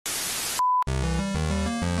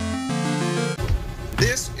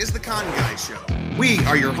This is the Con Guy Show. We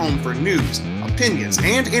are your home for news, opinions,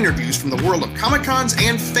 and interviews from the world of Comic-Cons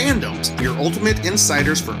and fandoms. Your ultimate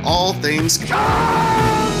insiders for all things con!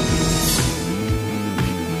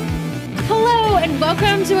 Hello, and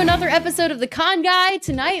welcome to another episode of the Con Guy.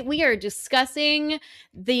 Tonight, we are discussing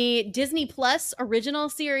the Disney Plus original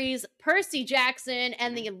series, Percy Jackson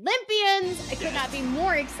and the Olympians. I could not be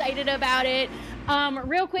more excited about it.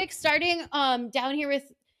 Real quick, starting down here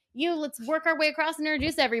with you, let's work our way across and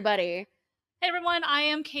introduce everybody. Hey everyone, I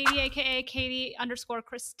am Katie, aka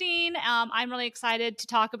Katie_Christine. I'm really excited to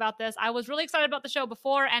talk about this. I was really excited about the show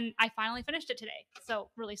before, and I finally finished it today. So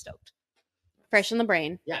really stoked. Fresh in the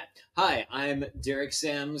brain. Yeah. Hi, I'm Derek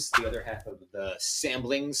Sams, the other half of the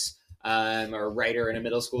Samblings. I'm a writer and a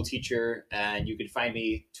middle school teacher, and you can find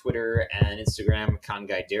me Twitter and Instagram, Con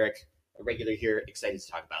Guy Derek. A regular here, excited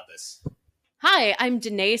to talk about this. Hi, I'm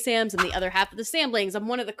Danae Sams. I'm the other half of the Samblings. I'm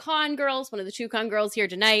one of the con girls, one of the two con girls here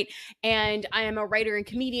tonight, and I am a writer and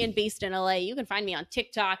comedian based in LA. You can find me on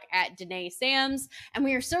TikTok at Danae Sams, and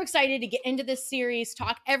we are so excited to get into this series,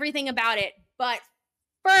 talk everything about it, but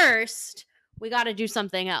first, we got to do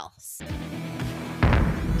something else.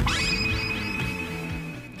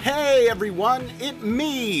 Hey everyone, it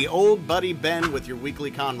me, old buddy Ben with your weekly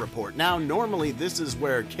con report. Now, normally this is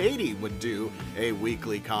where Katie would do a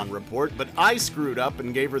weekly con report, but I screwed up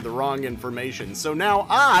and gave her the wrong information, so now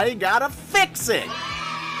I gotta fix it!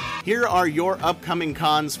 Here are your upcoming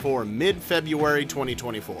cons for mid-February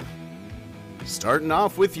 2024. Starting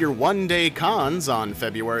off with your one-day cons, on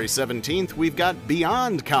February 17th, we've got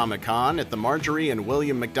Beyond Comic-Con at the Marjorie and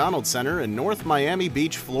William McDonald Center in North Miami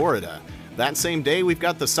Beach, Florida. That same day, we've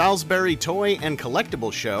got the Salisbury Toy and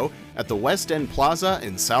Collectible Show at the West End Plaza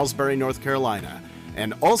in Salisbury, North Carolina.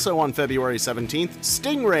 And also on February 17th,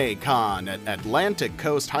 Stingray Con at Atlantic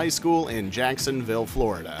Coast High School in Jacksonville,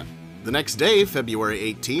 Florida. The next day, February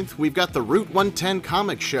 18th, we've got the Route 110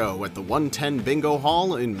 Comic Show at the 110 Bingo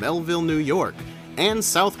Hall in Melville, New York, and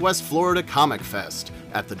Southwest Florida Comic Fest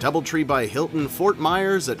at the Doubletree by Hilton Fort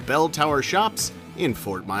Myers at Bell Tower Shops in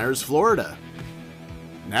Fort Myers, Florida.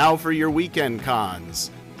 Now for your weekend cons.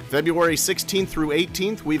 February 16th through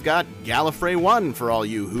 18th, we've got Gallifrey 1 for all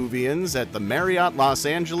you Whovians at the Marriott Los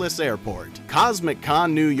Angeles Airport. Cosmic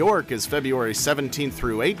Con New York is February 17th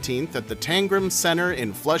through 18th at the Tangram Center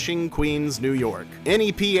in Flushing, Queens, New York.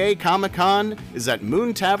 NEPA Comic Con is at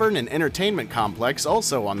Moon Tavern and Entertainment Complex,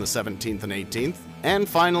 also on the 17th and 18th. And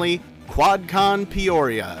finally, QuadCon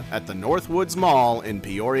Peoria at the Northwoods Mall in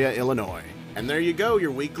Peoria, Illinois. And there you go,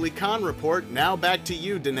 your weekly con report. Now back to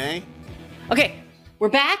you, Danae. Okay, we're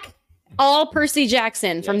back. All Percy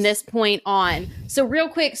Jackson from this point on. So real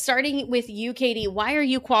quick, starting with you, Katie, why are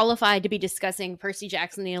you qualified to be discussing Percy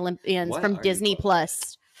Jackson and the Olympians from Disney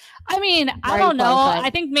Plus? I mean, I don't know. I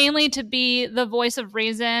think mainly to be the voice of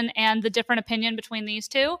reason and the different opinion between these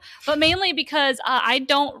two, but mainly because I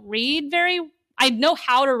don't read I know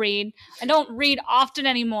how to read. I don't read often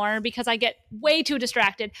anymore because I get way too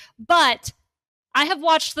distracted, but I have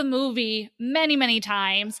watched the movie many, many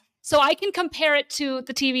times, so I can compare it to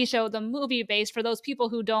the TV show, the movie base, for those people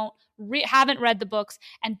who haven't read the books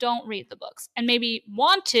and don't read the books and maybe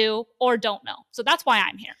want to or don't know. So that's why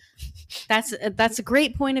I'm here. That's a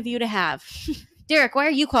great point of view to have. Derek, why are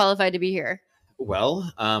you qualified to be here?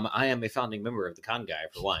 Well, I am a founding member of the Con Guy,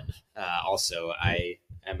 for one. Also, I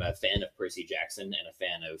am a fan of Percy Jackson and a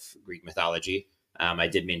fan of Greek mythology. I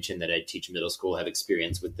did mention that I teach middle school, have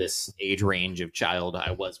experience with this age range of child.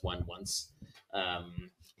 I was one once.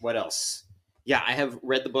 What else? Yeah, I have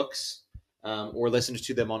read the books or listened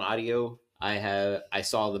to them on audio. I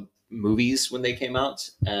saw the movies when they came out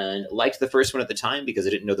and liked the first one at the time because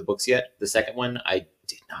I didn't know the books yet. The second one I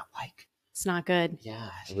did not like. It's not good. Yeah,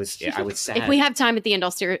 I was sad. If we have time at the end, I'll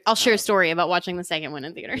share a story about watching the second one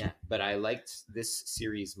in theater. Yeah, but I liked this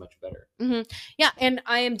series much better. Mm-hmm. Yeah, and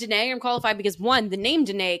I am Danae. I'm qualified because, one, the name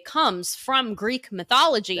Danae comes from Greek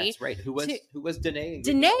mythology. That's right. Who was Danae?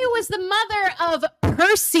 Danae was the mother of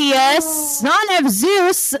Perseus, son of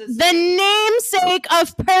Zeus, the namesake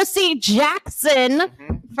of Percy Jackson,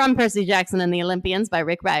 from Percy Jackson and the Olympians by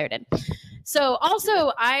Rick Riordan. So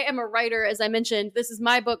also, I am a writer, as I mentioned. This is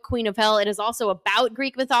my book, Queen of Hell. It is also about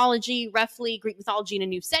Greek mythology, roughly Greek mythology in a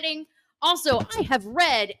new setting. Also, I have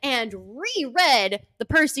read and reread the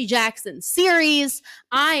Percy Jackson series.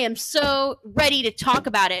 I am so ready to talk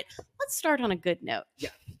about it. Let's start on a good note. Yeah.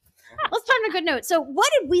 Let's start on a good note. So what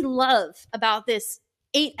did we love about this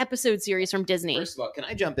 8-episode series from Disney? First of all, can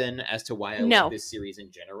I jump in as to why I like this series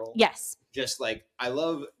in general? Yes. Just like, I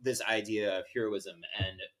love this idea of heroism.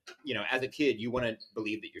 And, you know, as a kid, you want to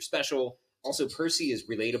believe that you're special. Also, Percy is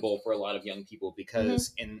relatable for a lot of young people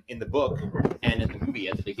because in the book and in the movie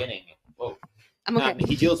at the beginning, I'm okay.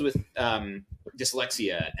 he deals with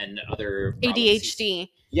dyslexia and other ADHD.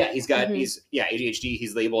 He's got ADHD.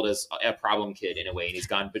 He's labeled as a problem kid in a way, and he's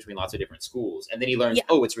gone between lots of different schools. And then he learns,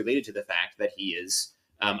 it's related to the fact that he is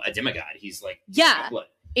a demigod. He's like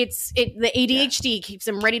the ADHD keeps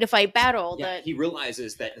him ready to fight battle. He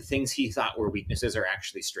realizes that the things he thought were weaknesses are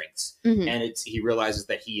actually strengths, and he realizes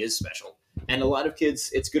that he is special. And a lot of kids,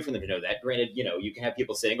 it's good for them to know that. Granted, you can have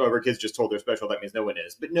people saying, "Oh, our kids just told they're special. That means no one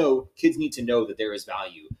is." But no, kids need to know that there is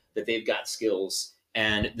value, that they've got skills,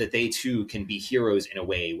 and that they too can be heroes in a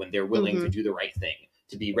way when they're willing to do the right thing,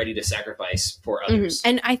 to be ready to sacrifice for others.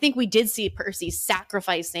 And I think we did see Percy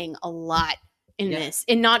sacrificing a lot in this,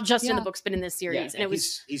 and not just in the books, but in this series. And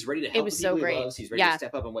he's ready to help. It was so great. He's ready to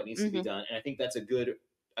step up on what needs to be done. And I think that's a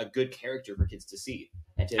good character for kids to see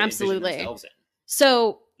and to envision themselves in.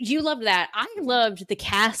 So you loved that. I loved the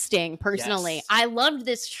casting personally. Yes. I loved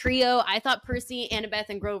this trio. I thought Percy, Annabeth,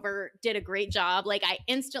 and Grover did a great job. Like, I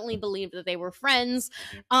instantly believed that they were friends.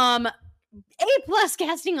 A+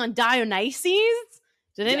 casting on Dionysus.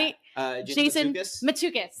 Jason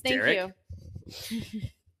Matukis. Thank you.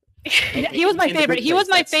 He was my favorite. He was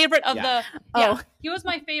my favorite of he was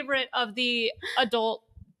my favorite of the adult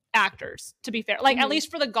actors, to be fair. Like, at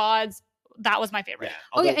least for the gods, that was my favorite.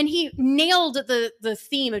 And he nailed the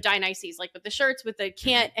theme of Dionysus, like with the shirts, with the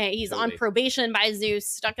he's on probation by Zeus,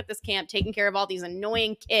 stuck at this camp, taking care of all these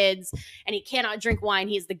annoying kids, and he cannot drink wine.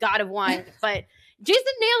 He's the god of wine. But Jason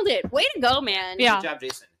nailed it. Way to go, man. Good job,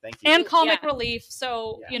 Jason. Thank you. And comic relief.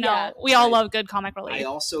 So, we all love good comic relief. I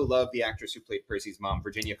also love the actress who played Percy's mom,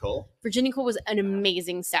 Virginia Cole. Virginia Cole was an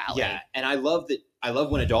amazing Sally. Yeah, and I love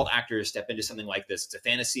when adult actors step into something like this. It's a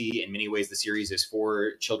fantasy. In many ways, the series is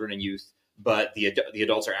for children and youth, but the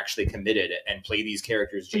adults are actually committed and play these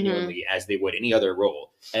characters genuinely as they would any other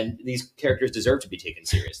role. And these characters deserve to be taken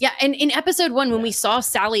seriously. Yeah, and in episode 1, when we saw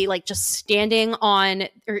Sally like just sitting on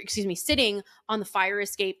the fire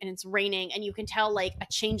escape, and it's raining, and you can tell like a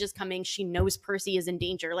change is coming. She knows Percy is in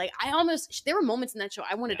danger. Like, there were moments in that show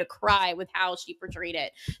I wanted to cry with how she portrayed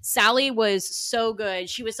it. Sally was so good.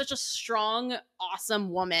 She was such a strong, awesome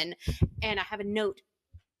woman. And I have a note.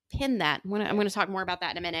 Pin that. I'm going to talk more about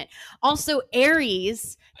that in a minute. Also,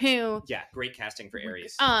 Ares, who great casting for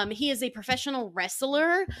Ares. He is a professional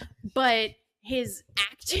wrestler, but his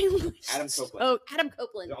acting. Adam Copeland. Oh, Adam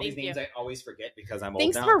Copeland. All these names I always forget because I'm old.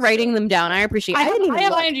 Thanks for writing them down. I appreciate it. I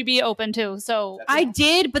have IMDb open too, so I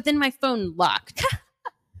did, but then my phone locked.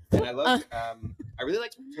 And I love. I really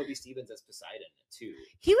liked Toby Stephens as Poseidon too.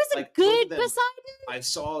 He was a good Poseidon. I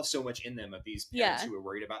saw so much in them of these parents who were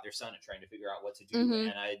worried about their son and trying to figure out what to do.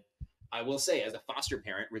 And I will say, as a foster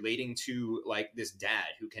parent, relating to like this dad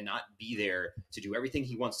who cannot be there to do everything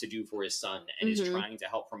he wants to do for his son and is trying to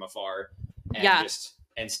help from afar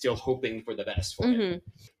and still hoping for the best for him.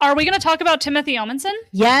 Are we going to talk about Timothy Omundson?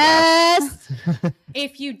 Yes.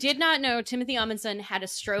 If you did not know, Timothy Omundson had a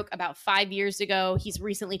stroke about 5 years ago. He's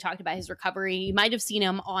recently talked about his recovery. You might have seen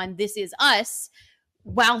him on This Is Us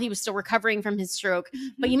while he was still recovering from his stroke.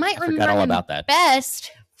 But you might remember all him about that.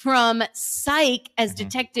 best from Psych as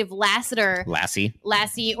Detective Lassiter.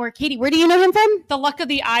 Lassie. Or Katie, where do you know him from? The Luck of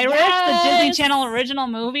the Irish, the Disney Channel original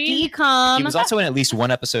movie. DCOM. He was also in at least one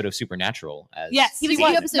episode of Supernatural. Yes, he was in a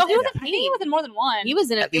few episodes. No, I think he was in more than one. He was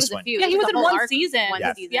in at least one. A few. Yeah, he was in one season.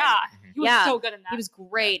 Yeah. He was so good in that. He was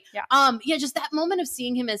great. Yeah. Just that moment of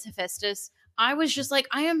seeing him as Hephaestus, I was just like,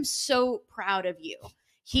 I am so proud of you.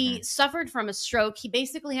 He suffered from a stroke. He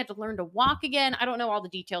basically had to learn to walk again. I don't know all the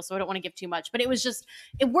details, so I don't want to give too much. But it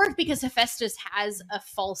worked because Hephaestus has a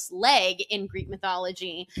false leg in Greek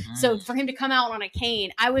mythology. So for him to come out on a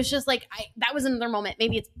cane, I was just like, that was another moment.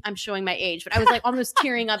 Maybe I'm showing my age, but I was like almost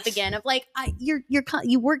tearing up again of like,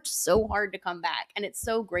 you worked so hard to come back, and it's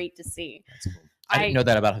so great to see. That's cool. I didn't know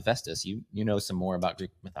that about Hephaestus. You know some more about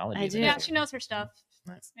Greek mythology. I do. Yeah, she knows her stuff.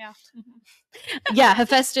 Nice. Yeah. Yeah,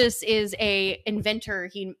 Hephaestus is a inventor.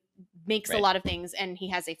 He makes a lot of things, and he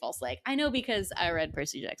has a false leg. I know because I read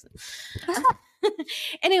Percy Jackson.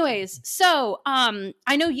 Anyways, so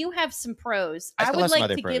I know you have some pros. I would like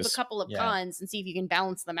to give a couple of cons and see if you can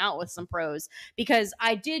balance them out with some pros, because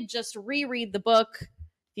I did just reread the book. If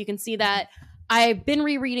you can see that, I've been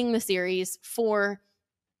rereading the series for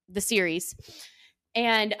the series.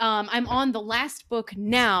 And I'm on the last book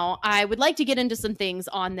now. I would like to get into some things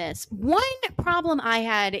on this. One problem I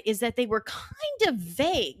had is that they were kind of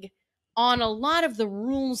vague on a lot of the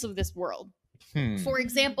rules of this world. For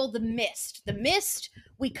example, the mist. The mist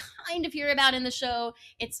we kind of hear about in the show.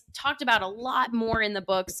 It's talked about a lot more in the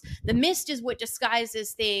books. The mist is what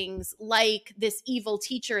disguises things like this evil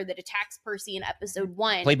teacher that attacks Percy in episode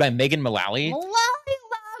 1. Played by Megan Mullally.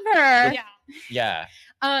 Love her. Yeah.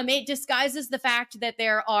 It disguises the fact that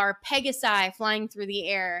there are Pegasi flying through the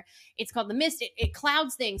air. It's called the mist. It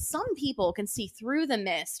clouds things. Some people can see through the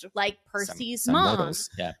mist, like Percy's some mom, mortals.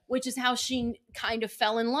 Yeah. which is how she kind of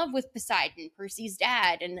fell in love with Poseidon, Percy's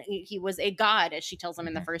dad, and he was a god, as she tells him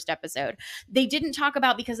in the first episode. They didn't talk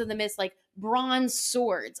about, because of the mist, like bronze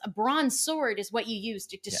swords. A bronze sword is what you use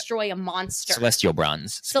to destroy a monster. Celestial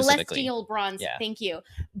bronze, specifically. Celestial bronze, thank you.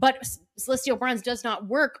 But celestial bronze does not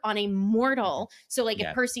work on a mortal. So, like,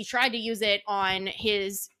 if Percy tried to use it on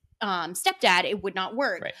his stepdad, it would not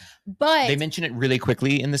work. Right. But they mention it really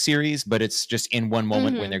quickly in the series, but it's just in one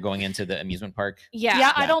moment when they're going into the amusement park.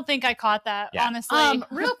 Yeah, I don't think I caught that, honestly.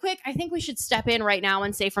 Real quick, I think we should step in right now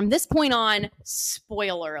and say, from this point on,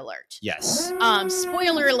 spoiler alert. Yes.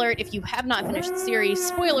 Spoiler alert if you have not finished the series.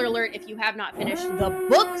 Spoiler alert if you have not finished the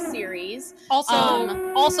book series.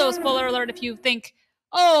 Also, spoiler alert if you think,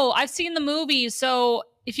 oh, I've seen the movie, so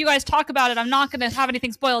if you guys talk about it, I'm not going to have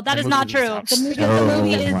anything spoiled. That is not true. The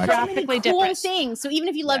movie is drastically cool different. Things. So even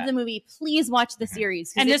if you love the movie, please watch the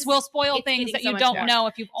series. And this will spoil things that you don't know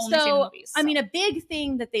if you've only seen the movies. I mean, a big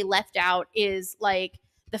thing that they left out is like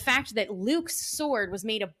the fact that Luke's sword was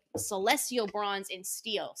made of celestial bronze and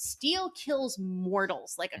steel. Steel kills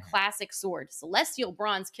mortals like a classic sword. Celestial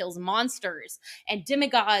bronze kills monsters, and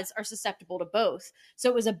demigods are susceptible to both. So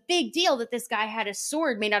it was a big deal that this guy had a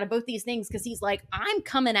sword made out of both these things, because he's like, I'm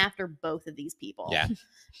coming after both of these people. Yeah.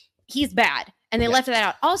 He's bad. And they left that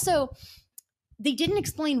out. Also, they didn't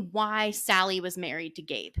explain why Sally was married to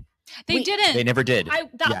Gabe. They didn't. They never did. That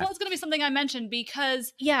was going to be something I mentioned,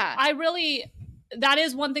 because that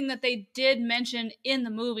is one thing that they did mention in the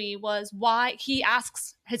movie, was why he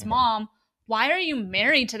asks his mom, why are you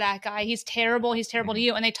married to that guy? He's terrible. He's terrible to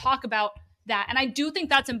you. And they talk about that. And I do think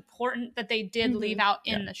that's important that they did leave out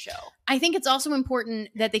in the show. I think it's also important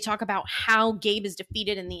that they talk about how Gabe is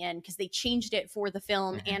defeated in the end, because they changed it for the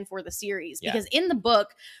film and for the series. Because in the book,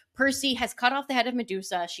 Percy has cut off the head of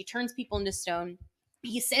Medusa. She turns people into stone.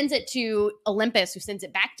 He sends it to Olympus, who sends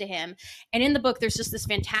it back to him. And in the book, there's just this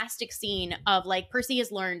fantastic scene of, like, Percy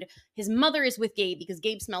has learned his mother is with Gabe because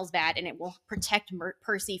Gabe smells bad, and it will protect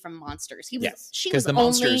Percy from monsters. Because the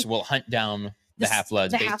monsters will hunt down the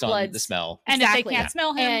half-bloods based on the smell. And if they can't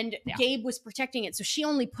smell him. And Gabe was protecting it. So she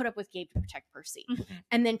only put up with Gabe to protect Percy.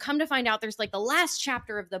 And then come to find out, there's like the last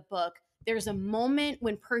chapter of the book, there's a moment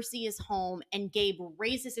when Percy is home and Gabe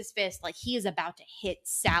raises his fist like he is about to hit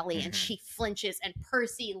Sally, and she flinches, and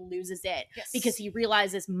Percy loses it because he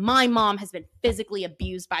realizes, my mom has been physically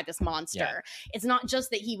abused by this monster. It's not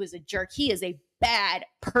just that he was a jerk. He is a bad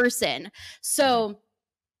person. So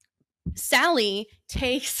Sally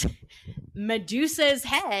takes Medusa's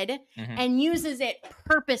head and uses it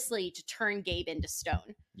purposely to turn Gabe into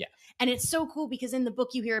stone. Yeah. And it's so cool because in the book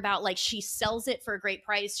you hear about, like, she sells it for a great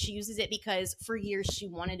price. She uses it because for years she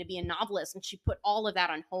wanted to be a novelist, and she put all of that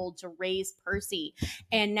on hold to raise Percy.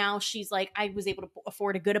 And now she's like, I was able to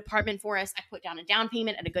afford a good apartment for us. I put down a down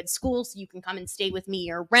payment at a good school so you can come and stay with me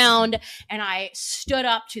year round. And I stood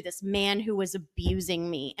up to this man who was abusing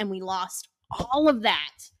me, and we lost all of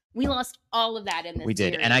that. We lost all of that in this. We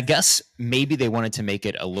did. series. And I guess maybe they wanted to make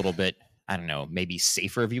it a little bit, I don't know, maybe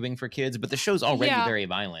safer viewing for kids, but the show's already very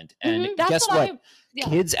violent. And guess what?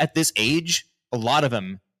 Kids at this age, a lot of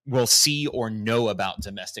them will see or know about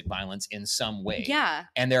domestic violence in some way. Yeah.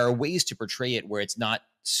 And there are ways to portray it where it's not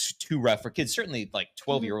too rough for kids, certainly like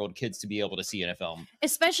 12-year-old kids to be able to see in a film.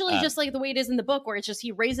 Especially just like the way it is in the book, where it's just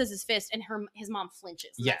he raises his fist and his mom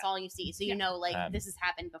flinches. And that's all you see. So you know, like, this has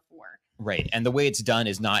happened before. Right. And the way it's done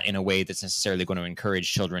is not in a way that's necessarily going to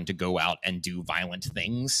encourage children to go out and do violent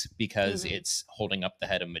things, because it's holding up the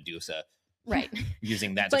head of Medusa. Right.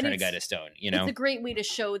 Using that to turn a guy to stone, you know? It's a great way to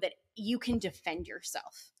show that you can defend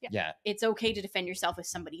yourself. Yeah. It's okay to defend yourself if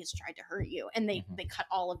somebody has tried to hurt you. And they cut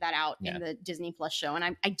all of that out in the Disney Plus show.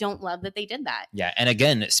 And I don't love that they did that. Yeah. And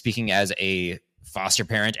again, speaking as a foster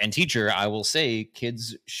parent and teacher, I will say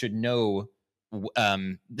kids should know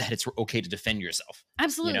that it's okay to defend yourself.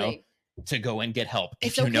 Absolutely. You know? To go and get help.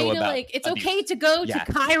 It's okay to it's okay to go to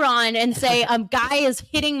Chiron and say, guy is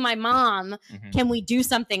hitting my mom. Can we do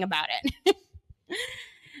something about it?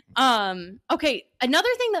 Okay. Another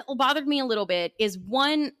thing that bothered me a little bit is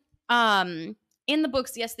in the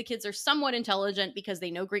books, yes, the kids are somewhat intelligent because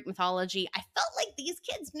they know Greek mythology. I felt like these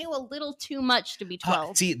kids knew a little too much to be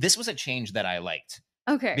 12. See, this was a change that I liked.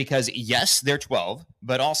 Okay. Because yes, they're 12,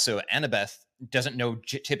 but also Annabeth doesn't know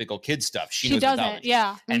typical kid stuff. She knows doesn't, mythology.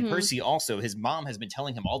 yeah. And Percy also, his mom has been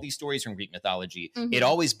telling him all these stories from Greek mythology. It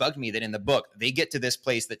always bugged me that in the book, they get to this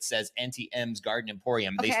place that says Auntie M's Garden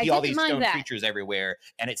Emporium. They see all these stone creatures everywhere,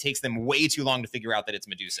 and it takes them way too long to figure out that it's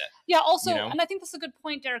Medusa. Yeah, also, and I think that's a good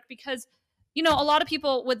point, Derek, because a lot of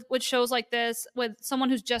people with shows like this, with someone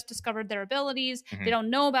who's just discovered their abilities, they don't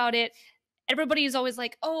know about it. Everybody is always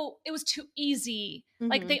like, oh, it was too easy.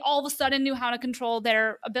 Like they all of a sudden knew how to control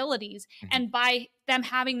their abilities. And by them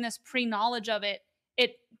having this pre-knowledge of it,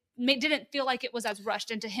 it didn't feel like it was as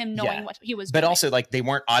rushed into him knowing what he was doing. But also, like, they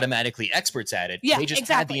weren't automatically experts at it. They just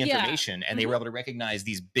had the information and they were able to recognize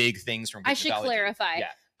these big things from Greek mythology. I should clarify.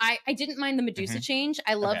 I didn't mind the Medusa change.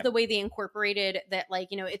 I love the way they incorporated that, like,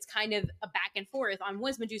 it's kind of a back and forth on,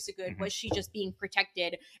 was Medusa good? Was she just being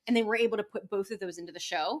protected? And they were able to put both of those into the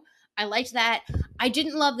show. I liked that. I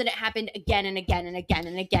didn't love that it happened again and again and again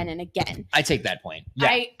and again and again. I take that point.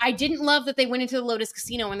 Yeah. I didn't love that they went into the Lotus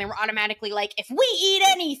Casino and they were automatically like, if we eat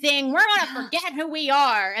anything, we're going to forget who we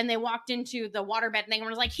are. And they walked into the waterbed and they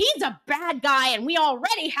were like, he's a bad guy and we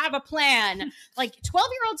already have a plan. Like,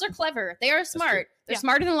 12-year-olds are clever. They are smart. They're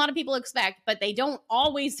smarter than a lot of people expect, but they don't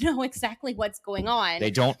always know exactly what's going on.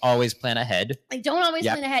 They don't always plan ahead.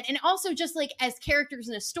 Plan ahead. And also, just like as characters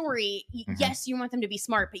in a story, yes, you want them to be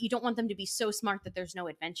smart, but you don't want them to be so smart that there's no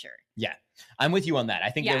adventure. Yeah, I'm with you on that.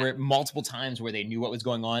 I think there were multiple times where they knew what was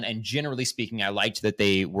going on. And generally speaking, I liked that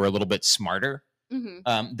they were a little bit smarter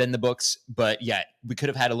than the books. But yeah, we could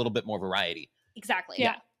have had a little bit more variety. Exactly.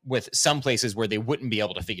 Yeah. With some places where they wouldn't be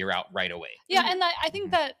able to figure out right away. Yeah, and I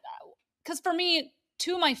think that, because for me,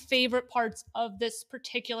 two of my favorite parts of this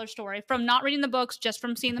particular story, from not reading the books, just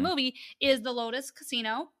from seeing the movie, is the Lotus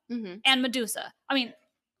Casino and Medusa. I mean,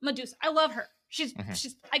 Medusa, I love her. She's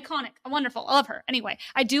iconic, wonderful. I love her. Anyway,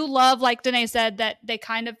 I do love, like Danae said, that they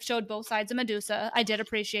kind of showed both sides of Medusa. I did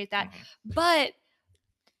appreciate that. But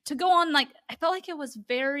to go on, like, I felt like it was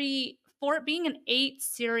for it being an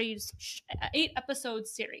 8-episode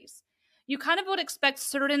series, you kind of would expect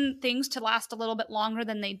certain things to last a little bit longer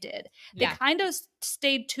than they did. They kind of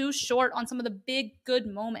stayed too short on some of the big good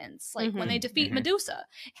moments, like when they defeat Medusa.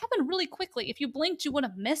 It happened really quickly. If you blinked, you would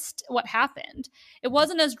have missed what happened. It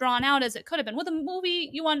wasn't as drawn out as it could have been. With a movie,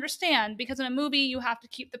 you understand, because in a movie, you have to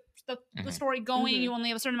keep the story going. You only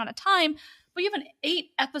have a certain amount of time. But you have an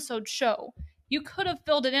 8-episode show. You could have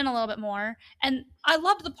filled it in a little bit more. And I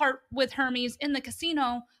loved the part with Hermes in the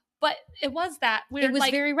casino, but it was that weird. It was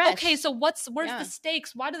like, very rushed. Okay, so where's the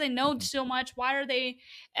stakes? Why do they know so much? Why are they?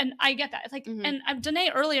 And I get that. It's like, and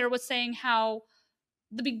Danae earlier was saying how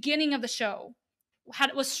the beginning of the show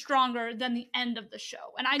was stronger than the end of the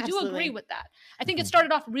show, and I do agree with that. I think it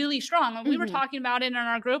started off really strong, and we were talking about it in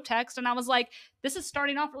our group text, and I was like, "This is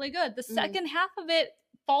starting off really good." The second half of it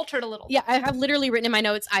faltered a little. Yeah, I have literally written in my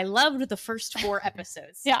notes, I loved the first 4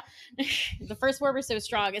 episodes. The first 4 were so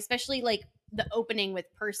strong, especially like the opening with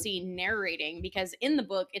Percy narrating, because in the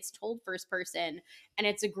book it's told first person, and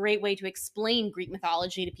it's a great way to explain Greek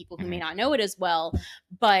mythology to people who may not know it as well.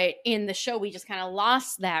 But in the show, we just kind of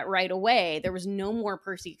lost that right away. There was no more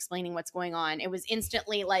Percy explaining what's going on. It was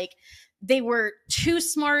instantly like they were too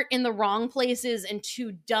smart in the wrong places and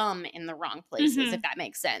too dumb in the wrong places, if that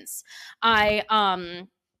makes sense.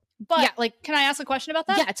 But like, can I ask a question about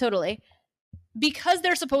that? Yeah, totally. Because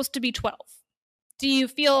they're supposed to be 12, do you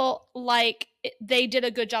feel like they did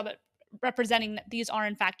a good job at representing that these are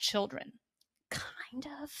in fact children? Kind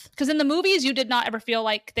of. Because in the movies, you did not ever feel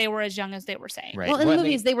like they were as young as they were saying. Right. Well, in the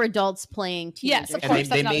movies, they were adults playing teenagers. Yes, of and course.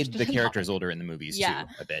 they made the characters older in the movies too,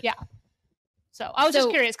 a bit. Yeah. So I was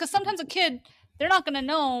just curious, because sometimes a kid, they're not going to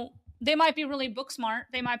know. They might be really book smart.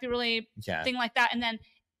 They might be really thing like that. And then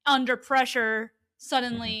under pressure,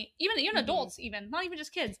 suddenly, even adults, not even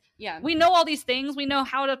just kids. Yeah. We know all these things. We know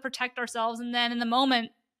how to protect ourselves. And then in the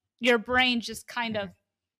moment, your brain just kind of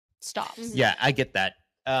stops. Yeah, I get that.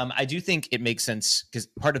 I do think it makes sense, because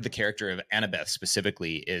part of the character of Annabeth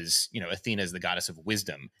specifically is, Athena is the goddess of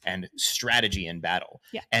wisdom and strategy in battle.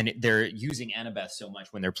 Yeah. And they're using Annabeth so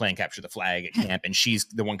much when they're playing Capture the Flag at camp, and she's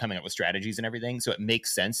the one coming up with strategies and everything. So it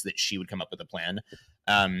makes sense that she would come up with a plan.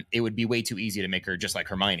 It would be way too easy to make her just like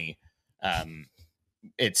Hermione.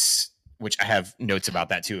 Which I have notes about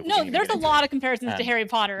that too. No, there's a lot of comparisons to Harry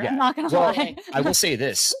Potter. Yeah. I'm not going to lie. I will say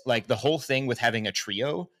this, like the whole thing with having a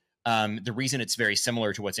trio, the reason it's very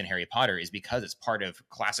similar to what's in Harry Potter is because it's part of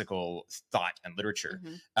classical thought and literature.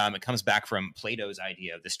 It comes back from Plato's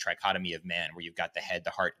idea of this trichotomy of man, where you've got the head,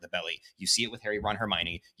 the heart, the belly. You see it with Harry, Ron,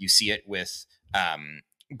 Hermione. You see it with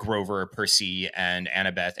Grover, Percy, and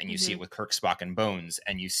Annabeth, and you see it with Kirk, Spock, and Bones,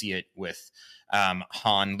 and you see it with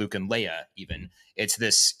Han, Luke, and Leia. Even it's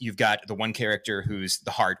this: you've got the one character who's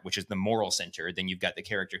the heart, which is the moral center. Then you've got the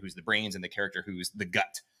character who's the brains, and the character who's the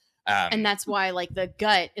gut. And that's why, like, the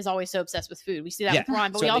gut is always so obsessed with food. We see that with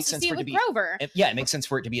Ron, but so we also see it with Grover. It makes sense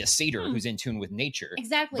for it to be a satyr who's in tune with nature,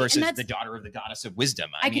 exactly, versus the daughter of the goddess of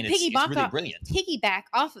wisdom. I mean, it's really brilliant. Piggyback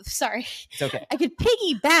off of, sorry, it's okay. I could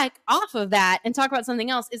piggyback off of that and talk about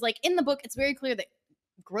something else. Is like in the book, it's very clear that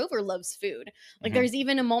Grover loves food. Like, there's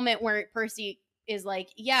even a moment where Percy is like,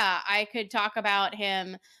 yeah, I could talk about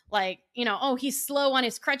him like, you know, oh, he's slow on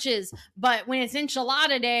his crutches, but when it's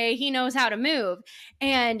enchilada day, he knows how to move.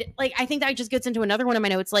 And like, I think that just gets into another one of my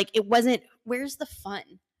notes. Like, it wasn't, where's the fun?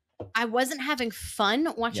 I wasn't having fun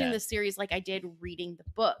watching the series like I did reading the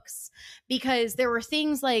books, because there were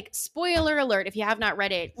things like, spoiler alert, if you have not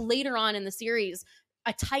read it, later on in the series,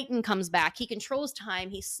 a Titan comes back. He controls time.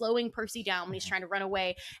 He's slowing Percy down when he's trying to run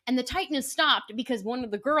away. And the Titan is stopped because one of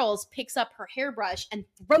the girls picks up her hairbrush and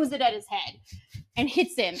throws it at his head and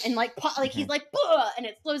hits him. And like he's like, and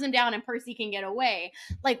it slows him down and Percy can get away.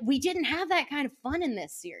 Like, we didn't have that kind of fun in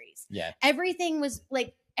this series. Yeah. Everything was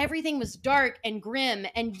dark and grim.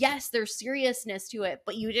 And yes, there's seriousness to it,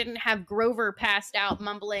 but you didn't have Grover passed out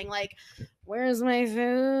mumbling like, where's my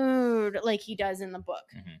food? Like he does in the book.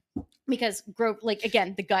 Because like,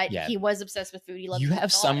 again, the gut, he was obsessed with food. He loved. You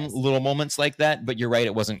have some little moments like that, but you're right,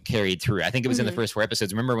 it wasn't carried through. I think it was in the first 4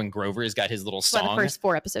 episodes. Remember when Grover's got his little song? Well, the first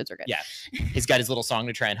 4 episodes are good. Yeah, he's got his little song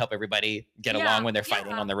to try and help everybody get along when they're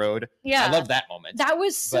fighting on the road. Yeah, I love that moment. That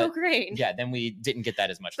was so great. Yeah, then we didn't get that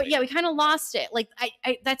as much. But later. Yeah, we kind of lost it. Like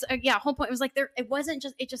that's whole point. It was like it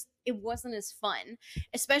wasn't as fun.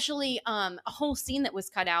 Especially a whole scene that was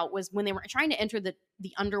cut out was when they were trying to enter the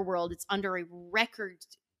underworld. It's under a record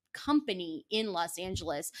company in Los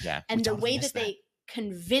Angeles, and the way that they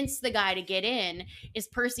convince the guy to get in is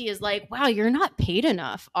Percy is like, wow, you're not paid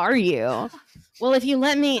enough, are you? Well, if you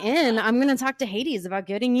let me in, I'm gonna talk to Hades about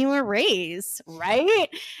getting you a raise, right?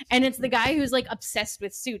 And it's the guy who's like obsessed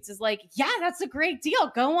with suits is like, yeah, that's a great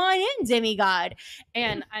deal, go on in, demigod.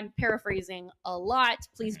 And I'm paraphrasing a lot,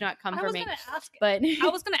 please do not come for me. But I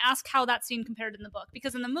was gonna ask how that scene compared in the book,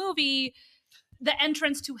 because in the movie the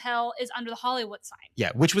entrance to hell is under the Hollywood sign. Yeah,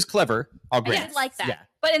 which was clever. I'll grant. I did like that. Yeah.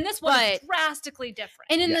 But in this one, it's drastically different.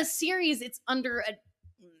 And in the series, it's under a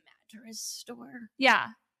mattress store. Yeah.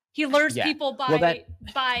 He lures people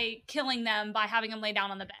by killing them, by having them lay down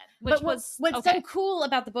on the bed. Which what's so cool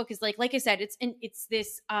about the book is like I said, it's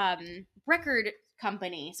this record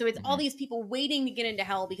company. So it's all these people waiting to get into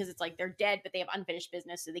hell because it's like they're dead, but they have unfinished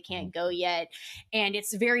business, so they can't go yet. And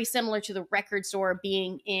it's very similar to the record store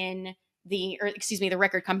being in the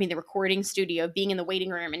record company, the recording studio, being in the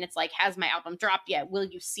waiting room, and it's like, has my album dropped yet? Will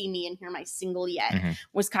you see me and hear my single yet?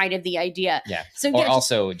 Was kind of the idea. Yeah. So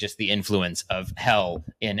also just the influence of hell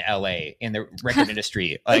in LA in the record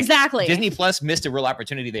industry. Like, exactly. Disney Plus missed a real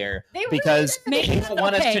opportunity there because people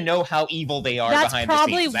want us to know how evil they are behind the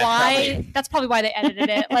scenes. That's probably why they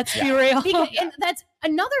edited it. Let's be real. And that's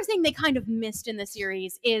another thing they kind of missed in the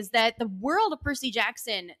series is that the world of Percy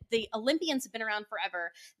Jackson, the Olympians have been around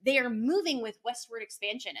forever. They are moving with westward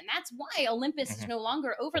expansion. And that's why Olympus is no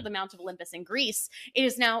longer over the Mount of Olympus in Greece. It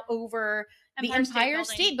is now over the Empire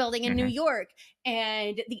State Building in New York.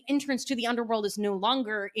 And the entrance to the underworld is no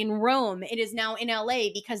longer in Rome. It is now in LA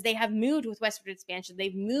because they have moved with westward expansion.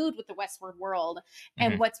 They've moved with the westward world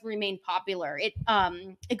and what's remained popular. It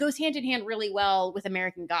goes hand in hand really well with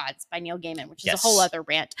American Gods by Neil Gaiman, which is a whole other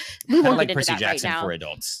rant. We won't get into Percy that Jackson right now. For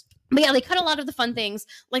adults. But yeah, they cut a lot of the fun things.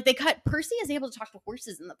 Like Percy is able to talk to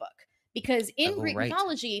horses in the book. Because in Greek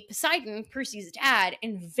mythology, Poseidon, Percy's dad,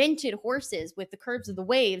 invented horses with the curves of the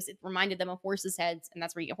waves. It reminded them of horses' heads, and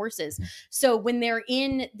that's where you get horses. So when they're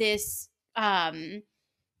in this,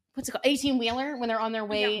 what's it called, 18-wheeler, when they're on their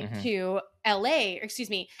way to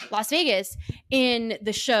Las Vegas, in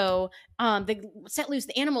the show, they set loose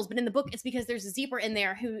the animals. But in the book, it's because there's a zebra in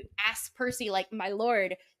there who asks Percy, like, my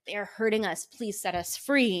lord, they are hurting us, please set us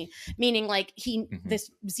free. Meaning like this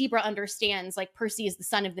zebra understands like Percy is the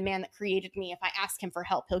son of the man that created me. If I ask him for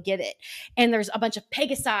help, he'll give it. And there's a bunch of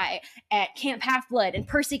Pegasi at Camp Half-Blood, and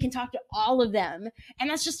Percy can talk to all of them. And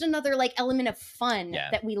that's just another like element of fun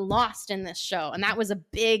that we lost in this show. And that was a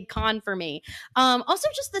big con for me. Also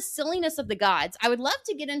just the silliness of the gods. I would love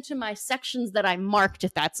to get into my sections that I marked,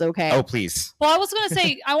 if that's okay. Oh, please. Well, I was going to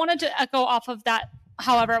say, I wanted to echo off of that,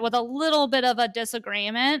 however, with a little bit of a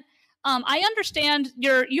disagreement. I understand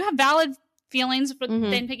you have valid feelings for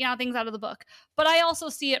then picking out things out of the book, but I also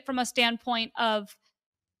see it from a standpoint of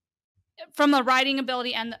from a writing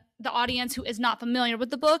ability and the audience who is not familiar with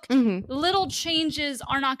the book, little changes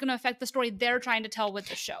are not going to affect the story they're trying to tell with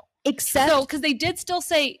the show. Except because they did still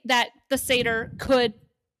say that the satyr could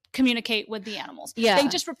communicate with the animals. Yeah. They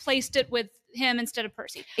just replaced it with him instead of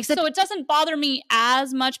Percy. So it doesn't bother me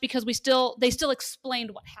as much because they still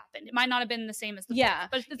explained what happened. It might not have been the same as the book.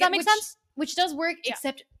 But does that make sense? Which does work,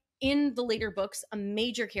 except in the later books, a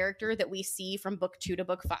major character that we see from book 2 to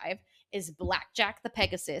book 5 is Blackjack the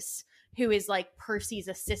Pegasus, who is like Percy's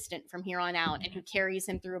assistant from here on out and who carries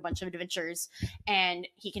him through a bunch of adventures, and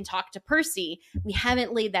he can talk to Percy. We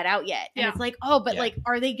haven't laid that out yet. And it's like, like,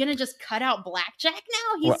 are they going to just cut out Blackjack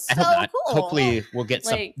now? He's so cool. Hopefully we'll get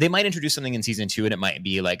some, they might introduce something in season 2 and it might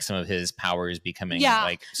be like some of his powers becoming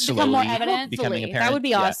like slowly more evident. becoming apparent. That would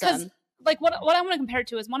be awesome. Like what I want to compare it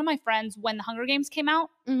to is one of my friends, when the Hunger Games came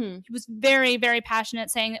out, he was very, very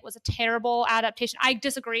passionate, saying it was a terrible adaptation. I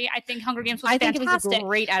disagree. I think Hunger Games was fantastic. Think it was a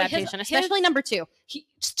great adaptation, especially number 2.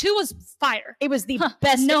 2 was fire. It was the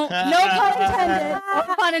best. No pun intended.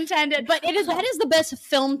 No pun intended. But that is the best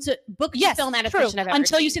book to film adaptation I've ever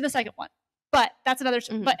until seen. You see the second one. But that's another.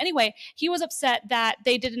 But anyway, he was upset that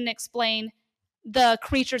they didn't explain the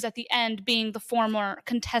creatures at the end being the former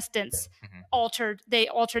contestants they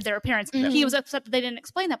altered their appearance. He was upset that they didn't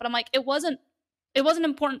explain that, but I'm like, it wasn't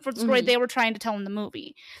important for the story they were trying to tell in the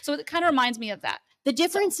movie. So it kind of reminds me of that. The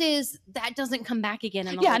difference is that doesn't come back again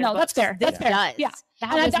in the later books. That's fair. This does. Yeah.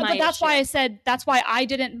 That's why I said that's why I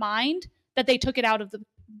didn't mind that they took it out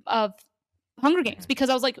of Hunger Games, because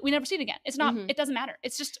I was like, we never see it again. It's not. It doesn't matter.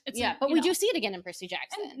 It's just. But we do see it again in Percy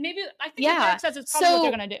Jackson. And maybe I think the book says it's probably what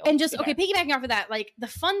they're gonna do. And just piggybacking off of that, like the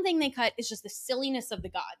fun thing they cut is just the silliness of the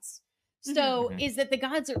gods. So is that the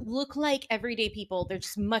gods look like everyday people? They're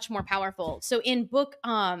just much more powerful. So in book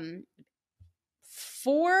 4,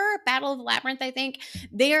 Battle of the Labyrinth, I think,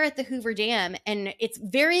 they are at the Hoover Dam, and it's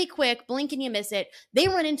very quick. Blink and you miss it. They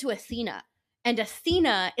run into Athena, and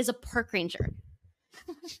Athena is a park ranger.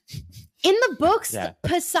 In the books,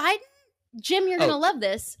 Poseidon, Jim, you're gonna love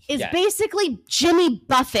this, is basically Jimmy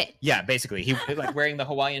Buffett. Yeah, basically. He like wearing the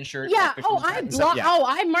Hawaiian shirt. Yeah.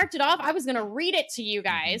 I marked it off. I was gonna read it to you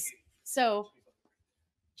guys. So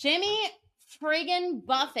Jimmy friggin'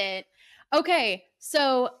 Buffett. Okay,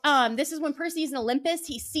 so this is when Percy's in Olympus.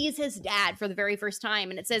 He sees his dad for the very first time,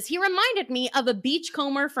 and it says, he reminded me of a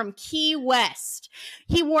beachcomber from Key West.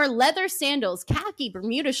 He wore leather sandals, khaki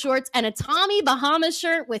Bermuda shorts, and a Tommy Bahama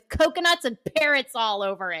shirt with coconuts and parrots all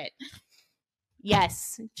over it.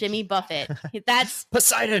 Yes, Jimmy Buffett. That's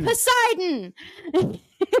Poseidon.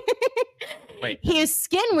 Wait, his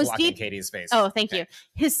skin was deep. Katie's face. Oh, thank you.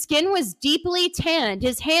 His skin was deeply tanned.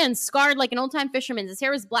 His hands scarred like an old-time fisherman's. His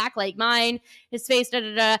hair was black like mine. His face,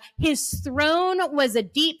 His throne was a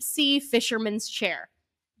deep-sea fisherman's chair.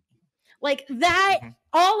 Like that,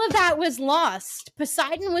 all of that was lost.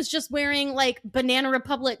 Poseidon was just wearing like Banana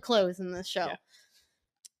Republic clothes in this show. Yeah.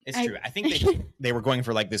 It's true. I think they were going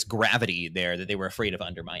for like this gravity there that they were afraid of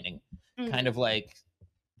undermining. Kind of like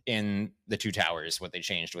in the Two Towers, what they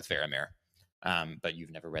changed with Faramir. But you've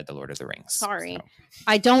never read The Lord of the Rings. Sorry. So.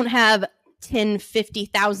 I don't have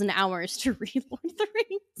 50,000 hours to read Lord of the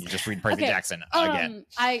Rings. You just read Percy Jackson again.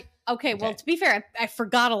 Well, to be fair, I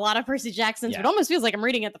forgot a lot of Percy Jackson's, but it almost feels like I'm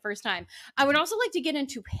reading it the first time. I would also like to get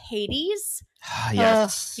into Hades.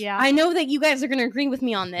 Yes. I know that you guys are going to agree with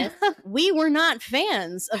me on this. We were not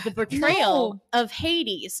fans of the portrayal of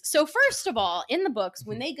Hades. So first of all, in the books,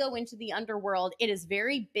 when they go into the underworld, it is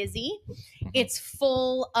very busy. It's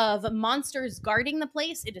full of monsters guarding the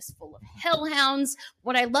place. It is full of hellhounds.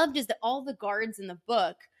 What I loved is that all the guards in the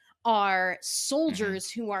book are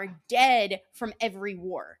soldiers who are dead from every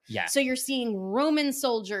war. Yeah. So you're seeing Roman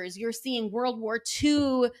soldiers, you're seeing World War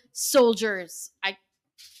II soldiers.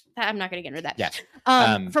 I'm not going to get into that.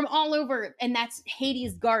 Yeah. From all over, and that's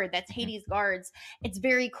Hades Guard. That's Hades Guards. It's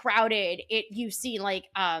very crowded. You see like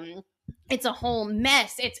it's a whole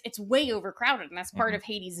mess. It's way overcrowded, and that's part of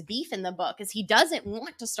Hades' beef in the book, is he doesn't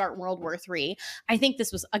want to start World War III. I think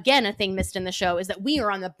this was, again, a thing missed in the show, is that we are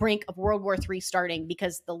on the brink of World War III starting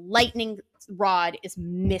because the lightning rod is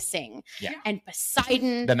missing. Yeah. And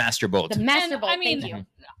Poseidon... The Master Bolt. Thank you.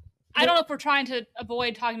 I don't know if we're trying to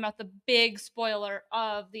avoid talking about the big spoiler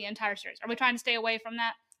of the entire series. Are we trying to stay away from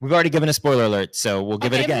that? We've already given a spoiler alert, so we'll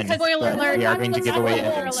give it again. Spoiler alert. We are going to give away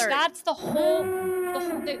evidence. That's the whole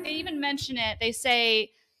they even mention it. They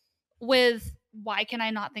say why can I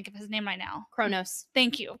not think of his name right now? Kronos.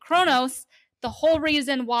 Thank you. Kronos. The whole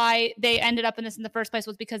reason why they ended up in this in the first place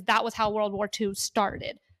was because that was how World War II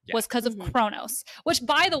started. was because of Kronos. Which,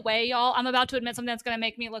 by the way, y'all, I'm about to admit something that's going to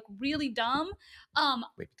make me look really dumb.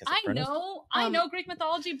 Wait, I know Greek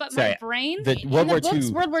mythology, but my brain. World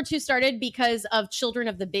War II started because of Children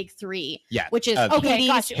of the Big Three. Yeah, which is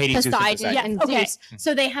Hades, Poseidon, and Zeus.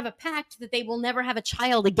 So they have a pact that they will never have a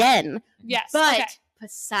child again. Yes, but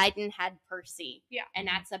Poseidon had Percy. Yeah. And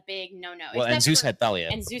that's a big no-no. Well, and Zeus had Thalia.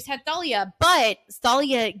 And Zeus had Thalia, but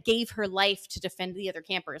Thalia gave her life to defend the other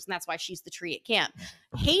campers, and that's why she's the tree at camp.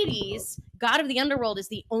 Hades, god of the underworld, is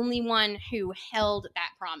the only one who held that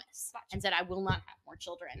promise and said, I will not have more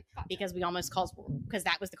children because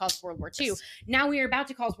that was the cause of World War II. Yes. Now we are about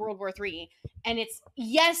to cause World War III. And it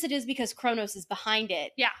is because Kronos is behind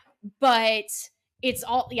it. Yeah. But it's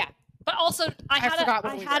all, But also, I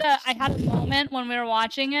had a moment when we were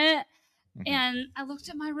watching it, and I looked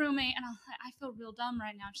at my roommate, and I was like, I feel real dumb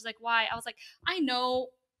right now. She's like, why? I was like, I know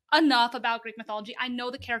enough about Greek mythology. I know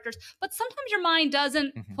the characters, but sometimes your mind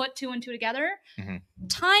doesn't put two and two together.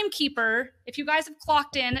 Timekeeper, if you guys have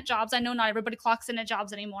clocked in at jobs, I know not everybody clocks in at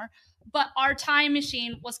jobs anymore, but our time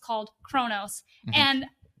machine was called Kronos. And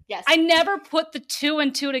yes, I never put the two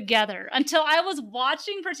and two together until I was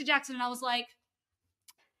watching Percy Jackson, and I was like,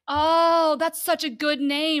 oh, that's such a good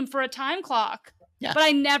name for a time clock. Yeah. But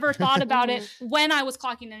I never thought about it when I was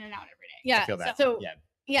clocking in and out every day. Yeah. I feel that. So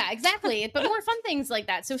yeah, exactly. But more fun things like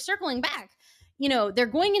that. So circling back, they're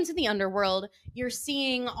going into the underworld. You're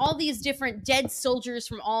seeing all these different dead soldiers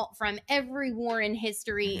from every war in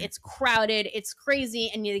history. It's crowded. It's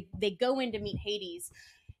crazy. And they go in to meet Hades.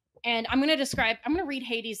 And I'm going to read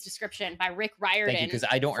Hades' description by Rick Riordan. Thank you, because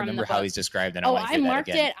I don't remember how he's described. And I marked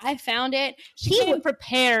it. I found it. She came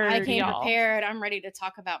prepared. I came prepared. I'm ready to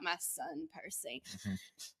talk about my son, Percy.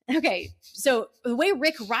 Okay, so the way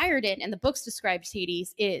Rick Riordan in the books describes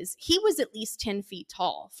Hades is he was at least 10 feet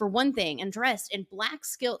tall, for one thing, and dressed in black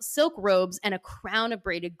silk robes and a crown of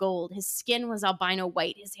braided gold. His skin was albino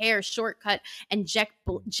white, his hair short cut and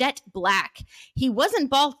jet black. He wasn't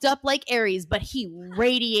bulked up like Ares, but he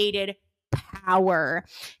radiated power.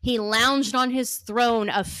 He lounged on his throne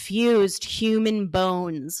of fused human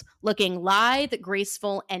bones, looking lithe,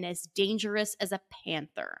 graceful, and as dangerous as a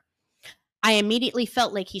panther. I immediately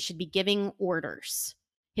felt like he should be giving orders.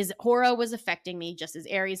 His aura was affecting me just as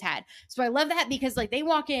Ares had. So I love that because they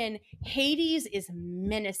walk in, Hades is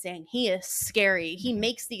menacing. He is scary. He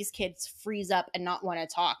makes these kids freeze up and not want to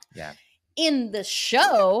talk. Yeah. In the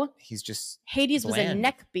show, he's just Hades bland. was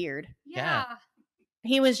a neckbeard. Yeah.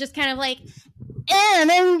 He was just kind of like, there's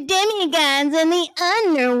demigods in the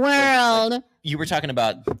underworld. You were talking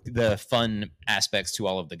about the fun aspects to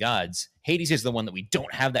all of the gods. Hades is the one that we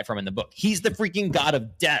don't have that from in the book. He's the freaking god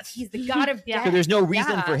of death. He's the god of death. So there's no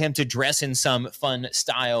reason for him to dress in some fun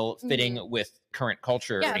style fitting with current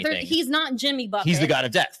culture or anything. He's not Jimmy Buffett. He's the god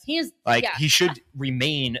of death. He is he should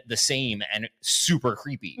remain the same and super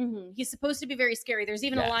creepy. He's supposed to be very scary. There's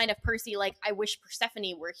even a line of Percy I wish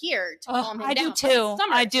Persephone were here to calm him down. I do too.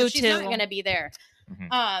 I do too. She's not going to be there.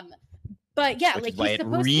 But yeah, which is he's why it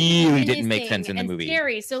supposed really to be didn't make sense in the movie.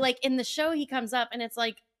 Scary. So in the show, he comes up and it's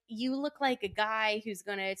you look like a guy who's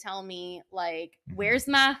gonna tell me where's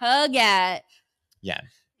my hug at? Yeah.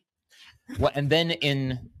 Well, and then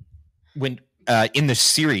in the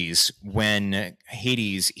series, when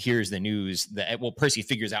Hades hears the news that Percy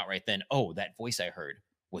figures out right then, oh, that voice I heard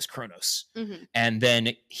was Kronos, and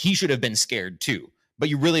then he should have been scared too, but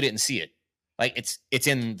you really didn't see it. It's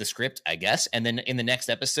in the script, I guess. And then in the next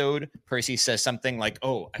episode, Percy says something like,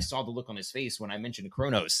 oh, I saw the look on his face when I mentioned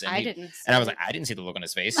Kronos. And I was like, I didn't see the look on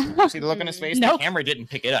his face. Did you see the look on his face? Nope. The camera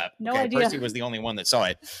didn't pick it up. No idea. Percy was the only one that saw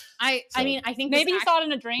it. I think maybe he saw it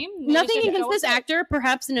in a dream. Nothing against this actor.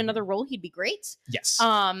 Perhaps in another role, he'd be great. Yes.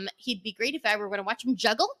 He'd be great if I were going to watch him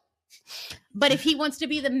juggle. But if he wants to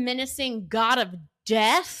be the menacing god of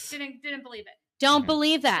death, didn't believe it. Don't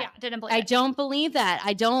believe that. Yeah, didn't believe it. I don't believe that.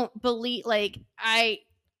 I don't believe I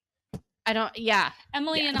don't. Yeah.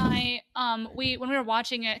 Emily and I, when we were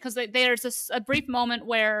watching it, because there's a brief moment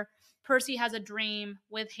where Percy has a dream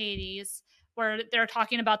with Hades, where they're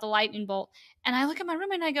talking about the lightning bolt, and I look at my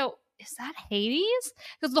roommate and I go, "Is that Hades?"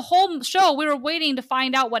 Because the whole show we were waiting to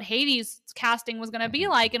find out what Hades' casting was going to be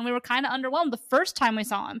like, and we were kind of underwhelmed the first time we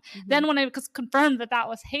saw him. Then when it was confirmed that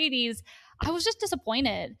was Hades, I was just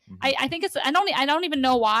disappointed. I think I don't even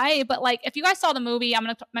know why, but if you guys saw the movie, I'm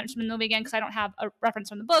going to mention the movie again because I don't have a reference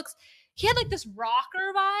from the books. He had this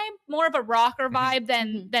rocker vibe, more of a rocker vibe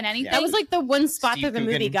than anything. Yeah. That was the one spot that the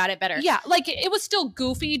movie got it better. Yeah, it was still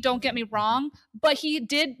goofy, don't get me wrong, but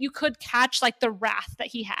you could catch the wrath that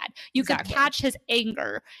he had. You could catch his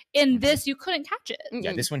anger. In this, you couldn't catch it.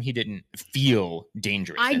 Yeah, this one he didn't feel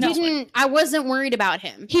dangerous. I wasn't worried about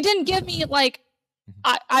him. He didn't give me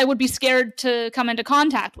I would be scared to come into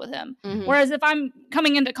contact with him. Whereas if I'm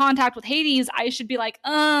coming into contact with Hades, I should be like,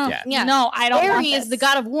 no, I don't want this. Ares, the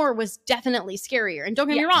god of war, was definitely scarier. And don't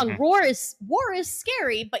get me wrong, war is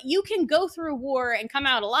scary, but you can go through war and come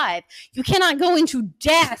out alive. You cannot go into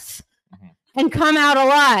death and come out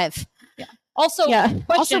alive. Also,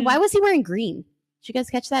 why was he wearing green? Did you guys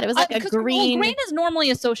catch that? It was like a green. Green is normally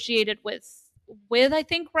associated with I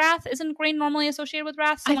think wrath. Isn't green normally associated with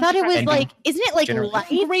wrath? I thought it was like, isn't it like light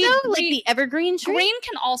though? Like the evergreen tree? Green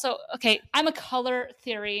can also, I'm a color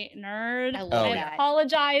theory nerd. I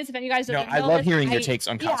apologize if you guys don't know. I love hearing your takes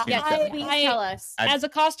on costumes. Tell us. As a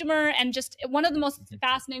costumer, and just one of the most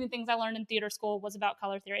fascinating things I learned in theater school was about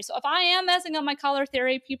color theory. So if I am messing up my color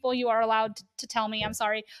theory, people, you are allowed to tell me. I'm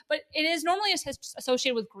sorry. But it is normally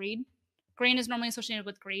associated with greed. Green is normally associated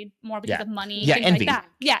with greed, more because of money, things envy. like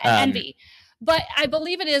that. And envy. But I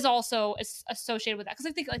believe it is also associated with that. Because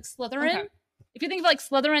I think like Slytherin, if you think of like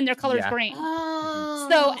Slytherin, their color is green.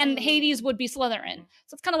 So, and Hades would be Slytherin.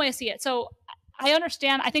 So it's kind of the way I see it. So I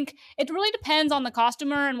understand. I think it really depends on the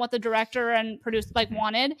costumer and what the director and producer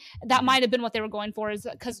wanted. That might have been what they were going for, is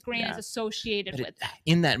because green is associated with that.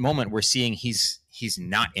 In that moment, we're seeing he's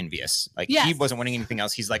not envious. Like he wasn't wanting anything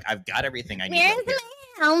else. He's like, I've got everything I need. Where's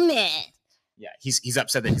my helmet? Yeah, he's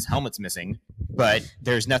upset that his helmet's missing, but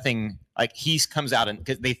there's nothing, like, he comes out and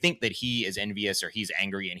because they think that he is envious or he's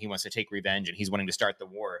angry and he wants to take revenge and he's wanting to start the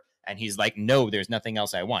war, and he's like, no, there's nothing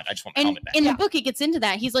else I want. I just want my helmet back. In the book, he gets into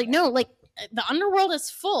that. He's like, no, like, the underworld is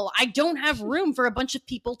full. I don't have room for a bunch of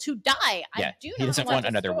people to die. He doesn't want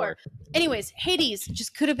another war. Anyways, Hades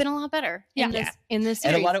just could have been a lot better in this series.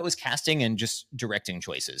 And a lot of it was casting and just directing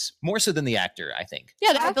choices, more so than the actor, I think.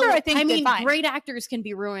 Yeah, the actor, I mean, great actors can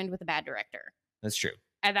be ruined with a bad director. That's true.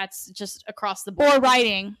 And that's just across the board.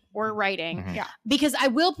 Or writing. Yeah. Because I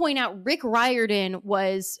will point out, Rick Riordan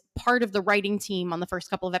was part of the writing team on the first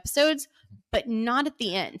couple of episodes, but not at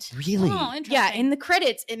the end. Really? Oh, interesting. Yeah, in the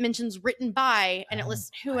credits, it mentions written by, and it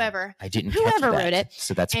lists whoever. I didn't whoever catch wrote it.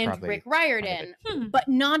 So that's and probably Rick Riordan, but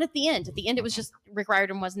not at the end. At the end, it was just Rick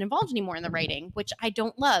Riordan wasn't involved anymore in the writing, which I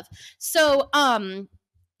don't love. So,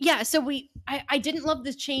 so I didn't love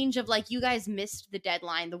the change of, like, you guys missed the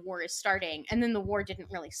deadline, the war is starting, and then the war didn't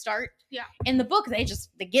really start. Yeah. In the book, they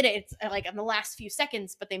get it. It's like in the last few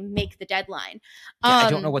seconds, but they make the deadline. I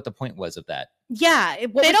don't know what the point was of that. Yeah.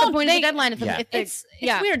 What was the point of the deadline? It's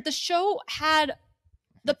weird. The show had,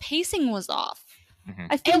 the pacing was off.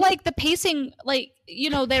 I feel like the pacing,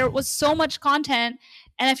 there was so much content,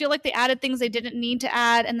 and I feel like they added things they didn't need to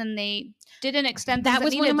add, and then they didn't extend things that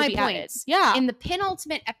was one of my points. Added. Yeah. In the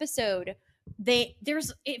penultimate episode,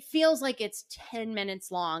 it feels like it's 10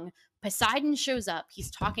 minutes long. Poseidon shows up,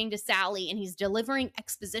 he's talking to Sally, and he's delivering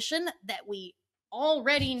exposition that we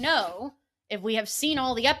already know if we have seen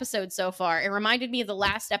all the episodes so far. It reminded me of the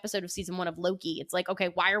last episode of season 1 of Loki. It's like, okay,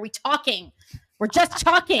 why are we talking? We're just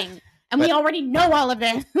talking. And we already know all of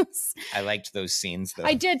this. I liked those scenes, though.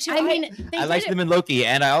 I did, too. I mean, I liked them in Loki,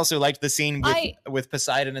 and I also liked the scene with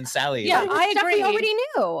Poseidon and Sally. Yeah, I agree. We already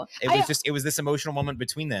knew. It was this emotional moment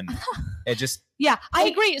between them. It just... Yeah, I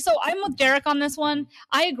agree. So I'm with Derek on this one.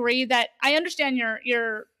 I agree that I understand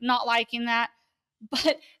you're not liking that.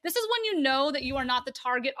 But this is when you know that you are not the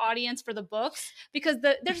target audience for the books, because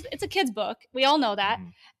it's a kid's book. We all know that.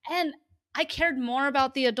 And I cared more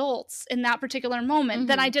about the adults in that particular moment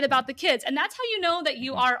than I did about the kids. And that's how you know that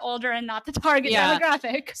you are older and not the target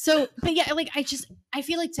demographic. So, but yeah, like, I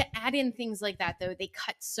feel like to add in things like that, though, they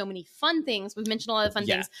cut so many fun things. We've mentioned a lot of fun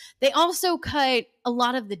things. They also cut a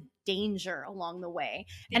lot of the danger along the way.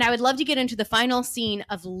 And I would love to get into the final scene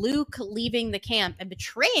of Luke leaving the camp and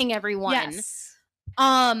betraying everyone. Yes.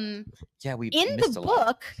 In the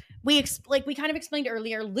book, we kind of explained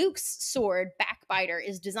earlier, Luke's sword, Backbiter,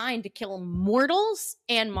 is designed to kill mortals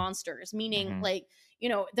and monsters, meaning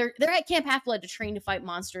they're at Camp Half-Blood to train to fight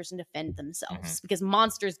monsters and defend themselves because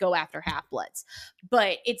monsters go after Half-Bloods.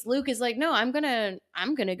 But Luke is like, no, I'm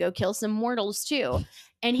gonna go kill some mortals too.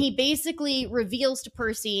 And he basically reveals to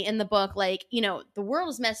Percy in the book, like, the world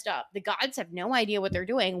is messed up. The gods have no idea what they're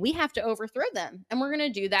doing. We have to overthrow them. And we're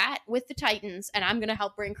going to do that with the Titans. And I'm going to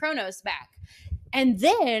help bring Kronos back. And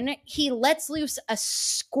then he lets loose a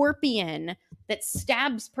scorpion that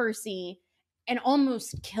stabs Percy and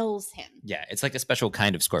almost kills him. Yeah, it's like a special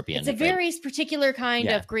kind of scorpion. It's a very particular kind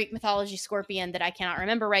of Greek mythology scorpion that I cannot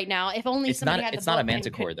remember right now. If only somebody had the book. It's not a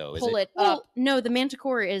manticore, though, is it? Pull it up. No, the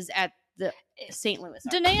manticore is at the St. Louis.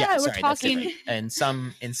 Danae and I were talking. In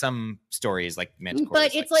some stories, like manticore.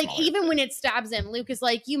 But it's like smaller, even when it stabs him, Luke is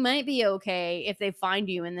like, you might be okay if they find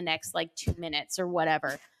you in the next 2 minutes or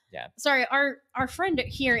whatever. Yeah. Sorry, our friend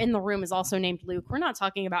here in the room is also named Luke. We're not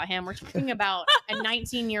talking about him. We're talking about a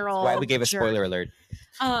 19-year-old. Why we gave a jerk. spoiler alert.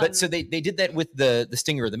 But so they did that with the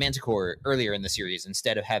Stinger, the Manticore, earlier in the series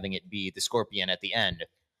instead of having it be the Scorpion at the end.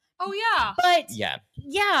 Oh yeah. But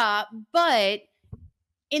yeah, but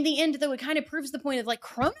in the end, though, it kind of proves the point of like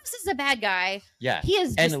Kronos is a bad guy. Yeah. He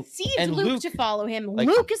has deceived Luke to follow him. Like,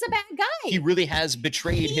 Luke is a bad guy. He really has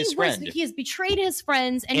betrayed his friend. He has betrayed his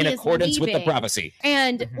friends, and in accordance with the prophecy.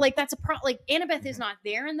 And like that's like Annabeth is not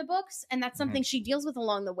there in the books, and that's something she deals with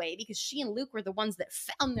along the way because she and Luke were the ones that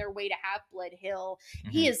found their way to Half-Blood Hill.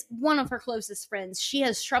 He is one of her closest friends. She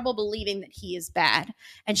has trouble believing that he is bad,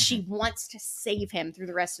 and she wants to save him through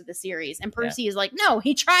the rest of the series. And Percy is like, no,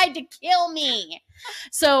 he tried to kill me.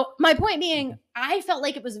 So my point being, I felt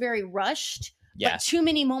like it was very rushed, but too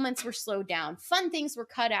many moments were slowed down. Fun things were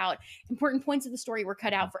cut out. Important points of the story were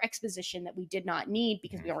cut out for exposition that we did not need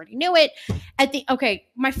because we already knew it.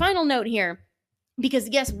 My final note here, because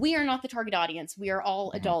yes, we are not the target audience. We are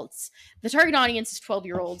all adults. The target audience is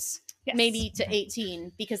 12-year-olds, maybe to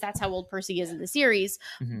 18, because that's how old Percy is in the series.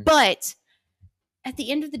 But at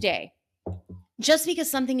the end of the day, just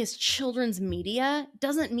because something is children's media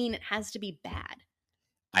doesn't mean it has to be bad.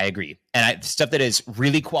 I agree. And stuff that is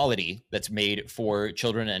really quality that's made for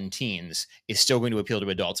children and teens is still going to appeal to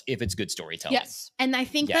adults if it's good storytelling. Yes. And I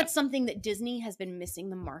think that's something that Disney has been missing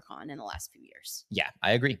the mark on in the last few years. Yeah,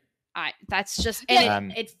 I agree. That's just,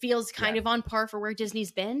 and it feels kind of on par for where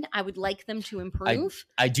Disney's been. I would like them to improve.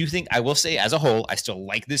 I do think, I will say as a whole, I still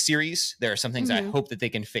like this series. There are some things I hope that they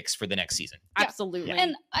can fix for the next season. Absolutely.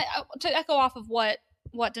 And to echo off of what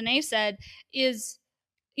Danae said is,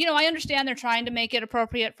 I understand they're trying to make it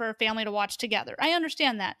appropriate for a family to watch together. I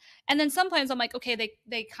understand that. And then sometimes I'm like, okay,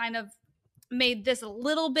 they kind of made this a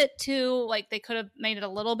little bit too, like they could have made it a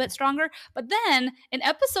little bit stronger. But then in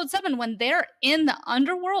episode 7, when they're in the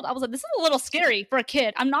underworld, I was like, this is a little scary for a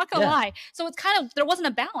kid. I'm not going to lie. So it's kind of, there wasn't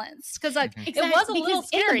a balance because it was a little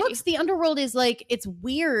scary. In the books, the underworld is like, it's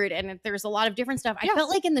weird and there's a lot of different stuff. I felt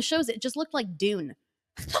like in the shows, it just looked like Dune.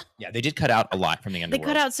 Yeah, they did cut out a lot from the underworld. They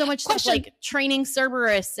cut out so much stuff, like training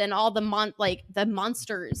Cerberus and all the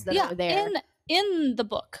monsters that are there. In the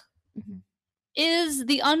book, is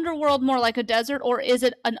the underworld more like a desert or is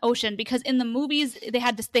it an ocean? Because in the movies, they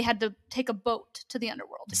had to take a boat to the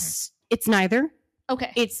underworld. It's neither.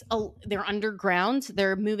 Okay. They're underground.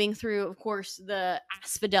 They're moving through, of course, the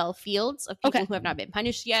asphodel fields of people who have not been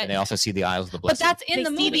punished yet. And they also see the Isles of the Blessed. But that's in the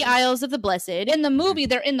movie. They see the Isles of the Blessed. In the movie,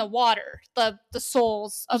 they're in the water. The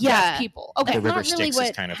souls of dead people. Okay. The river not really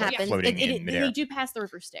Styx is kind of like floating in midair. They do pass the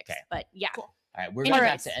river Styx, but cool. All right, we're going to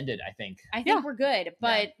have to end it, I think. I think we're good.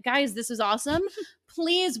 But guys, this was awesome.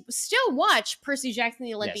 Please still watch Percy Jackson and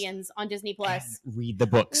the Olympians on Disney Plus. Read the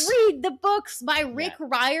books. Read the books by Rick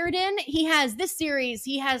Riordan. He has this series.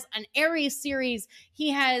 He has an Ares series.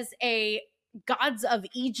 He has a Gods of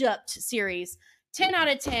Egypt series. 10 out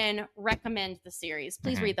of 10. Recommend the series.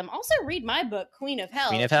 Please read them. Also read my book, Queen of Hell.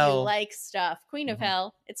 Queen of if Hell. you like stuff. Queen of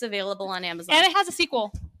Hell. It's available on Amazon. And it has a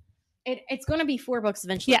sequel. It's going to be 4 books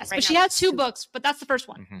eventually. Yes, but she has 2 books, but that's the first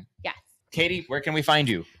one. Yes. Katie, where can we find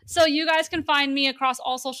you? So you guys can find me across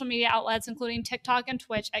all social media outlets, including TikTok and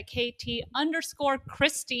Twitch at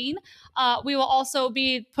KT_Christine. We will also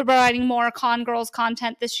be providing more Con Girls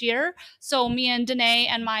content this year. So me and Danae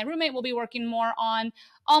and my roommate will be working more on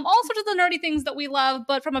all sorts of the nerdy things that we love,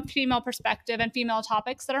 but from a female perspective and female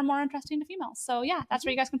topics that are more interesting to females. So yeah, that's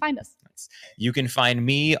where you guys can find us. You can find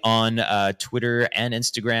me on Twitter and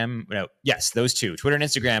Instagram. Yes, those 2. Twitter and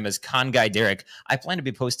Instagram is Con Guy Derek. I plan to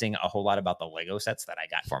be posting a whole lot about the Lego sets that I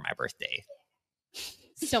got for my birthday.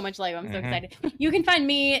 So much Lego. I'm so excited. You can find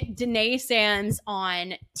me, Danae Sands,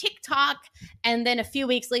 on TikTok. And then a few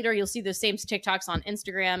weeks later, you'll see those same TikToks on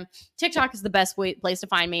Instagram. TikTok is the best place to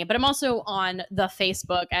find me. But I'm also on the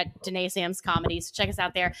Facebook at Danae Sands Comedy. So check us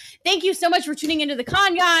out there. Thank you so much for tuning into The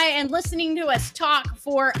Con Guy and listening to us talk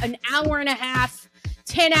for an hour and a half,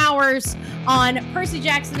 10 hours on Percy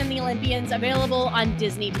Jackson and the Olympians, available on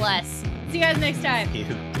Disney+. See you guys next time.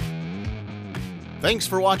 Thanks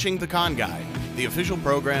for watching The Con Guy, the official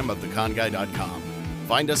program of theconguy.com.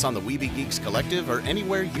 Find us on the Weeby Geeks Collective or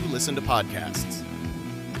anywhere you listen to podcasts.